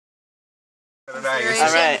All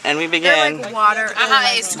right, and we begin. They're like water.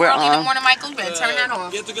 It's too early in the morning, Michael. You better turn that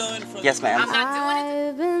off. Yes, ma'am. I'm not doing it.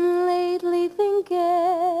 I've been lately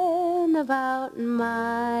thinking about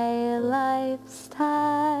my life's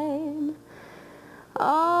time,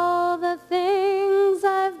 all the things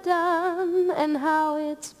I've done and how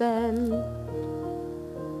it's been.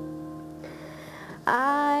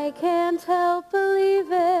 I can't help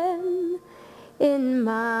believing in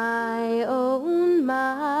my own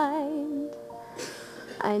mind.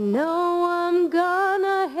 I know I'm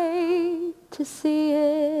gonna hate to see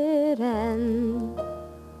it end.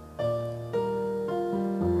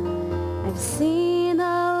 I've seen a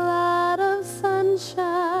lot of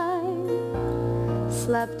sunshine,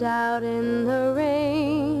 slept out in the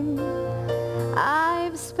rain.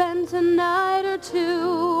 I've spent a night or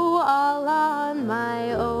two all on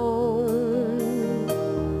my own.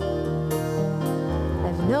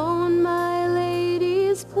 I've known my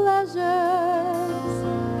lady's pleasures,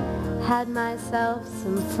 had myself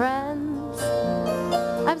some friends.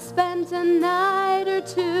 I've spent a night or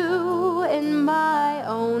two in my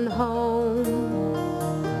own home.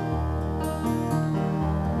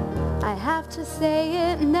 I have to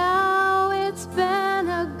say it now, it's been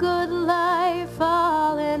a good life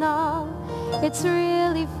all in all. It's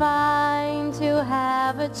really fine to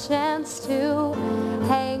have a chance to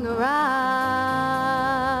hang around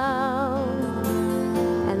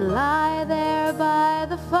and lie there by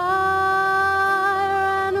the fire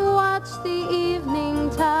and watch the evening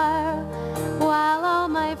tire while all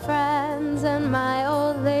my friends and my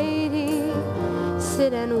old lady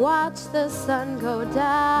sit and watch the sun go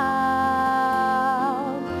down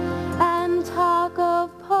and talk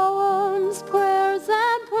of poems, prayers,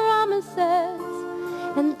 and promises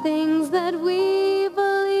and things that we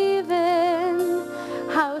believe in.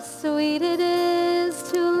 How sweet it is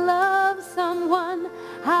to love someone,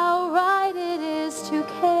 how right it is to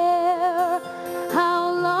care,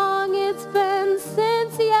 how long it's been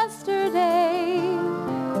since yesterday.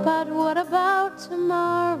 But what about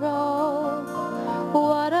tomorrow?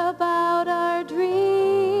 What about our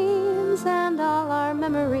dreams and all our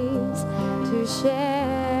memories to share?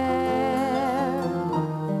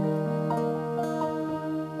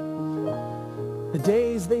 The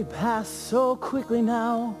days, they pass so quickly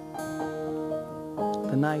now.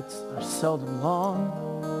 The nights are seldom long.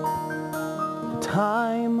 The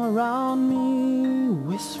time around me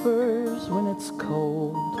whispers when it's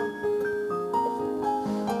cold.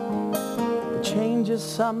 The changes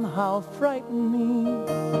somehow frighten me.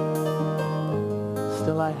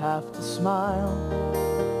 Still I have to smile.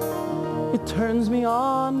 It turns me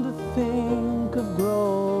on to think of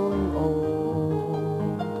growing old.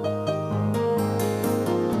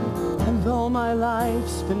 And though my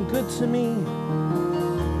life's been good to me,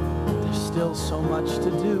 there's still so much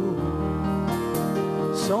to do.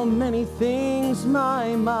 So many things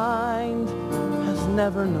my mind has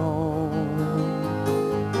never known.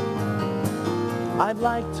 I'd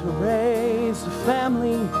like to raise a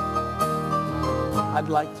family. I'd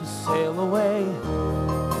like to sail away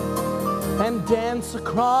and dance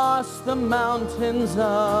across the mountains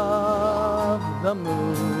of the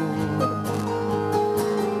moon.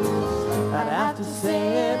 I'd have to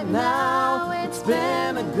say it now, it's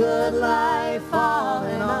been a good life all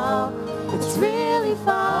in all. It's really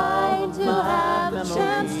fine to have a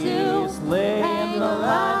chance to lay in the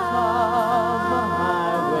life of the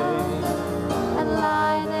highway and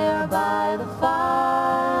lie there by the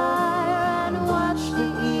fire and watch the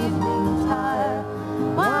evening tire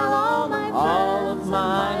while all my friends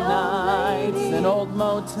nights in old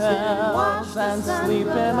motels and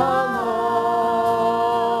sleeping alone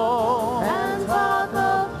and talk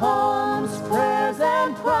of poems, prayers,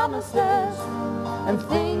 and promises and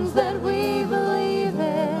things that we believe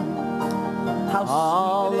in. How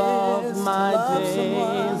all of my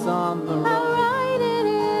days on the road, how right it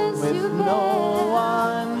is with to no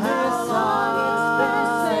one beside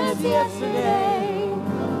yesterday.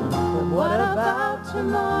 But what about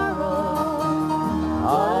tomorrow?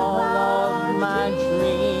 All of my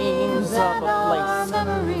dreams of a place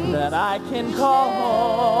that I can call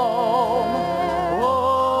home.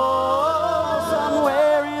 Oh,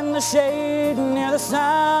 somewhere in the shade near the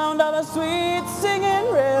sound of a sweet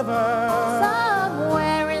singing river.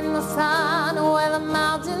 Somewhere in the sun where the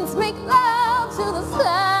mountains make love to the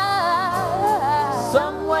sky.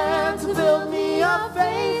 Somewhere to build me a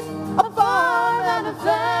faith, a farm and a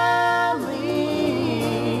family.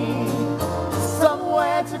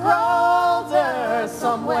 Somewhere to grow older,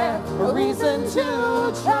 somewhere a reason to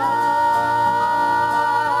try.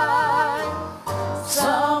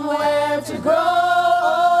 Somewhere to grow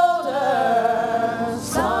older,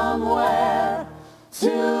 somewhere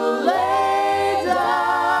to